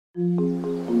Hello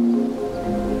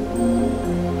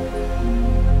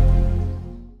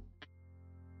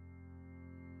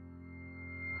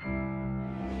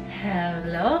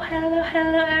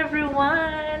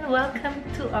everyone! Welcome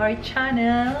to our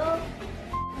channel.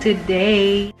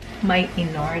 Today, may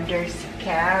in-order si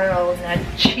Carol na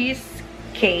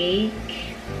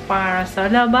cheesecake para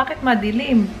sa... Bakit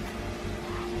madilim?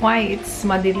 Why it's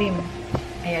madilim?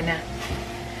 Ayan na.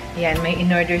 Ayan, may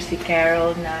in-order si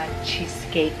Carol na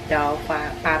cheesecake daw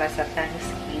para sa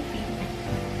Thanksgiving.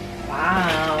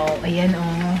 Wow! Ayan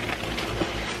oh.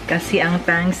 Kasi ang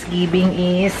Thanksgiving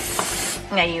is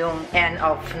ngayong end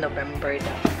of November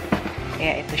daw.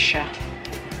 Kaya ito siya.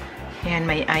 Ayan,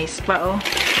 may ice pa oh.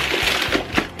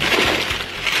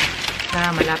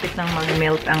 Malapit nang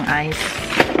mag-melt ang ice.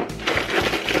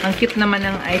 Ang cute naman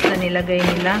ng ice na nilagay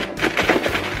nila.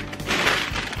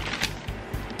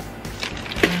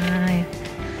 Ay,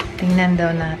 tingnan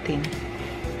daw natin.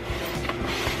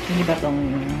 Hindi ba itong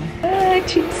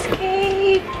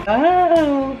cheesecake?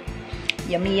 Wow!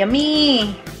 Yummy,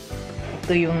 yummy!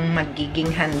 Ito yung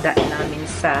magiging handa namin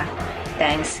sa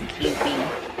Thanksgiving.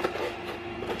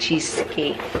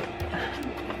 Cheesecake.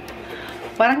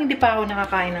 Parang hindi pa ako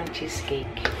nakakain ng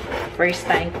cheesecake.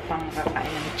 First time ko pang nakakain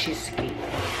ng cheesecake.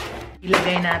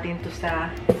 Ilagay natin to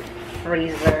sa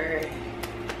freezer.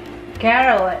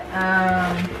 Carol,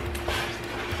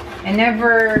 I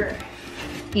never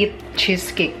eat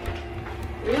cheesecake.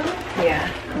 Really? Yeah.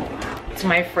 It's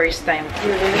my first time.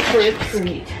 You're in for a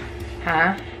treat.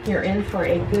 Huh? You're in for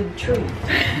a good treat.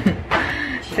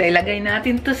 So, ilagay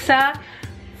natin to sa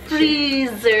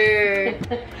freezer.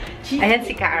 Ayan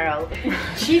si Carol.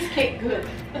 Cheesecake good.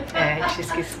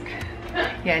 Cheesecake.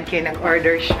 Yan, kaya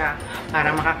nag-order siya para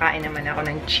makakain naman ako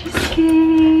ng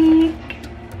cheesecake.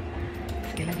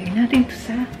 So, ilagay natin to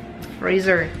sa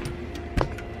freezer.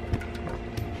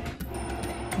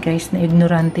 Guys,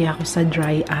 na-ignorante ako sa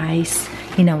dry ice.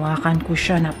 Hinawakan ko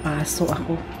siya, napaso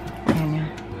ako. Ayan yan.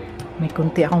 May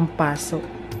kunti akong paso.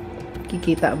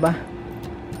 Kikita ba?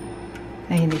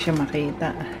 Ay, hindi siya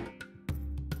makita.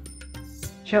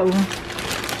 Siya,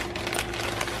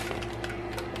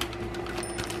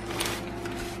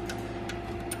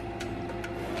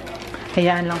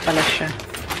 Hayaan lang pala siya.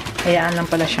 Hayaan lang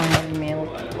pala siyang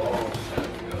mag-melt.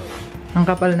 Ang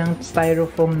kapal ng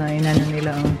styrofoam na yun, ano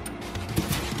nila.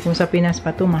 Kung sa Pinas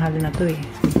pa to, mahal na to eh.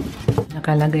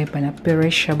 Nakalagay pa na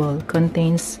perishable.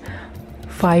 Contains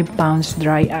 5 pounds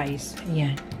dry ice.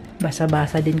 Ayan.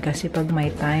 Basa-basa din kasi pag may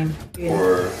time.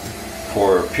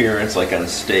 For appearance, like on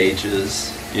stages,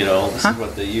 you know, this is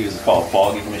what they use. It's called a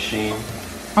fogging machine.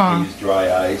 They use dry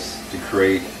ice to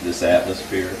create this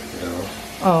atmosphere, you know.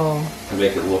 Oh. To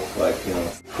make it look like, you know,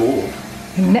 cool.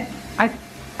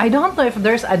 I don't know if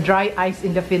there's a dry ice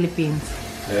in the Philippines.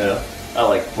 Yeah, I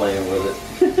like playing with it.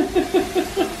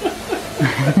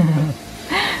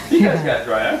 You guys got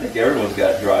dry. I think everyone's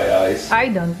got dry ice. I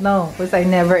don't know because I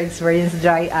never experienced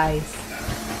dry ice.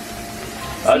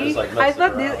 See, I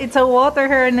thought it's a water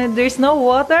here and there's no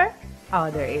water. Oh,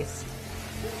 there is.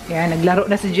 Yeah, naglaro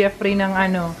na si Jeffrey ng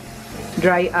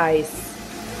dry ice.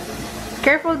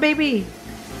 Careful, baby.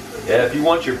 Yeah, if you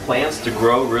want your plants to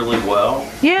grow really well.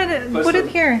 Yeah, put it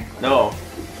here. No,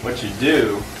 what you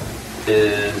do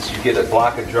is you get a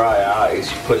block of dry ice,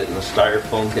 you put it in a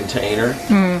styrofoam container.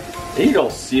 And you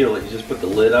don't seal it, you just put the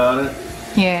lid on it.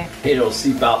 Yeah. It'll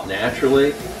seep out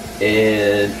naturally,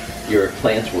 and your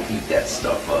plants will eat that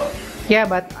stuff up. Yeah,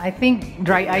 but I think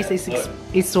dry ice is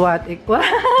what?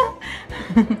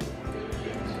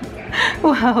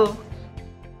 Wow.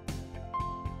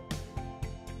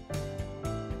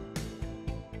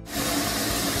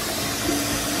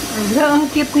 Ang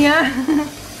cute niya.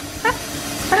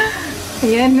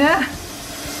 Ayan na.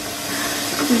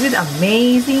 Is it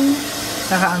amazing?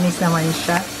 Nakaamis naman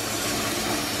siya.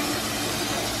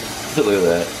 Look at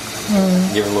that.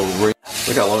 Give it a little ring.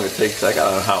 Look how long it takes. I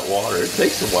got on hot water. It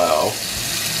takes a while.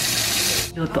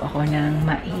 Luto ako ng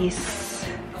mais.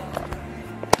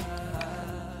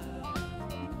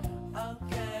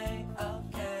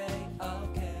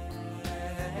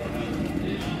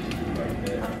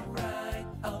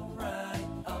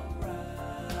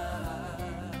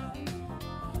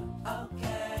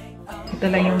 Ito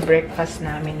lang yung breakfast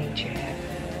namin ni Jeff.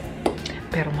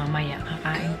 Pero mamaya,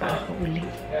 kakain pa ako uli.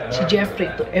 Si Jeffrey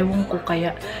to, ewan ko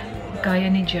kaya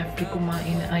ni Jeffrey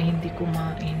kumain ay hindi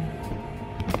kumain.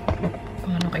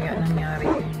 Paano kaya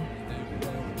nangyari yun?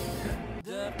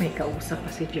 May kausap pa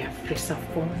si Jeffrey sa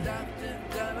phone.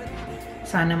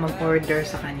 Sana mag-order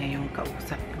sa kanya yung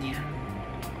kausap niya.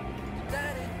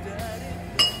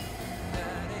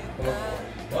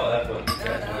 Well, that's what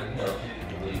you know,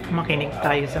 Makinig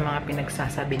tayo sa mga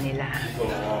pinagsasabi nila.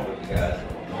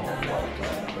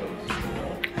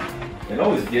 It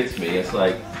always gets me. It's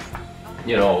like,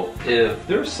 you know, if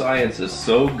their science is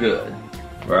so good,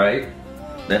 right?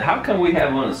 Then how come we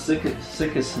have one of the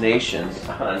sickest nations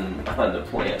on the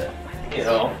planet? You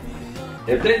know,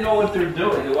 if they know what they're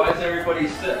doing, then why is everybody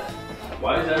sick?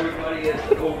 Why is everybody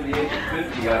over the age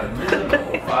of 50 on a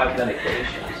minimum of 5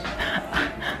 medications?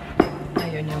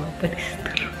 Ayaw niya magpalis.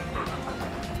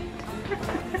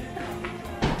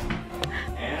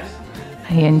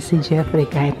 Ayan si Jeffrey,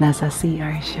 kahit nasa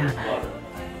CR siya,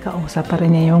 kausap pa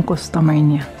rin niya yung customer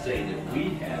niya.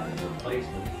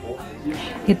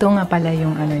 Ito nga pala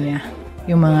yung ano niya,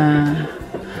 yung mga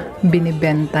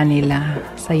binibenta nila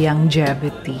sa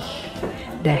Youngevity.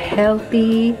 The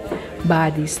Healthy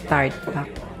Body Start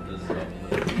Pack.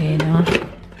 Ayan o.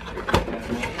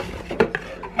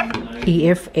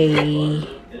 EFA.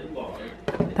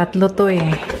 Tatlo to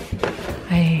eh.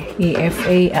 Ay,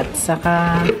 EFA at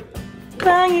saka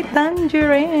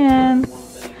tangerine.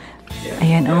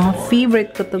 Ayan oh,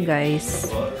 favorite ko to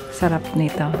guys. Sarap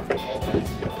nito.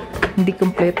 Hindi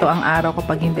kumpleto ang araw ko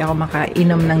pag hindi ako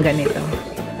makainom ng ganito.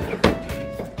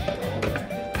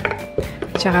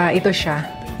 Tsaka ito siya.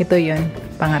 Ito yun,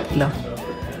 pangatlo.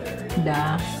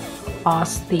 The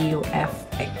Osteo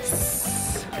FX.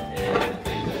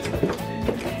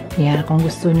 Yan, kung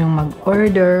gusto nyong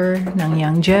mag-order ng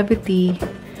Youngevity,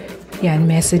 yan,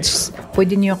 message.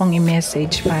 Pwede nyo akong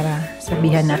i-message para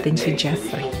sabihan natin si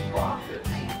Jeffrey.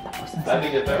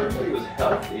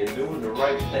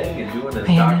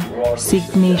 Ayan,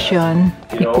 signation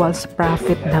equals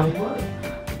profit daw.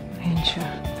 Ayan siya.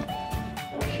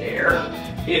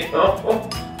 You know,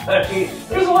 I mean,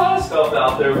 there's a lot of stuff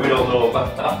out there we don't know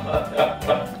about.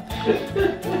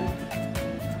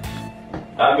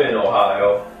 I'm in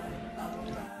Ohio.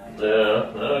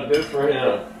 Yeah, good for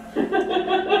him.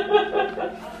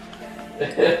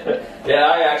 Yeah,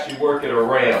 I actually work at a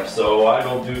ramp, so I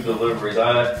don't do deliveries.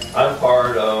 I'm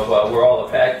part of where all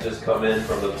the packages come in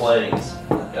from the planes.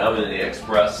 I'm in the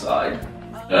express side.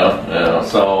 Yeah,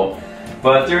 so,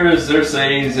 but there's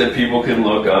sayings that people can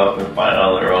look up and find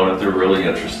on their own if they're really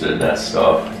interested in that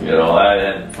stuff. You know,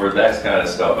 and for that kind of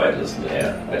stuff, I just,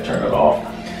 yeah, I turn it off.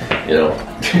 You know.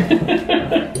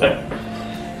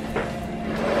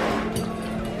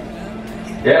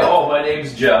 Yeah. Oh, my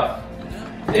name's Jeff.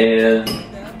 And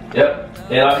yep,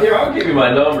 and here I'll give you my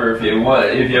number if you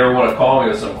want. If you ever want to call me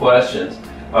with some questions,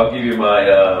 I'll give you my.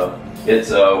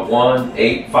 It's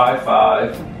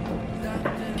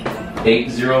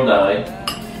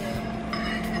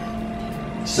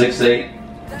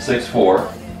 1-855-809-6864,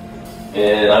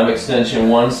 and I'm extension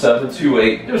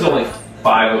 1728. There's only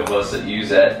 5 of us that use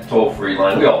that toll-free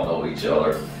line. We all know each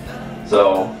other,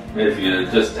 so if you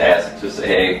just ask, just say,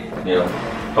 hey, you know.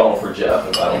 Call for Jeff.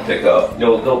 If I don't pick up,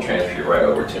 they'll transfer you right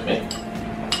over to me.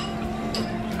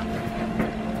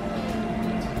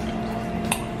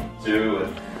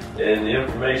 And the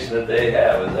information that they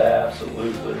have is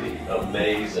absolutely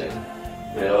amazing,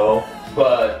 you know.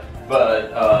 But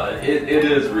it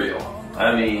is real.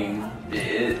 I mean,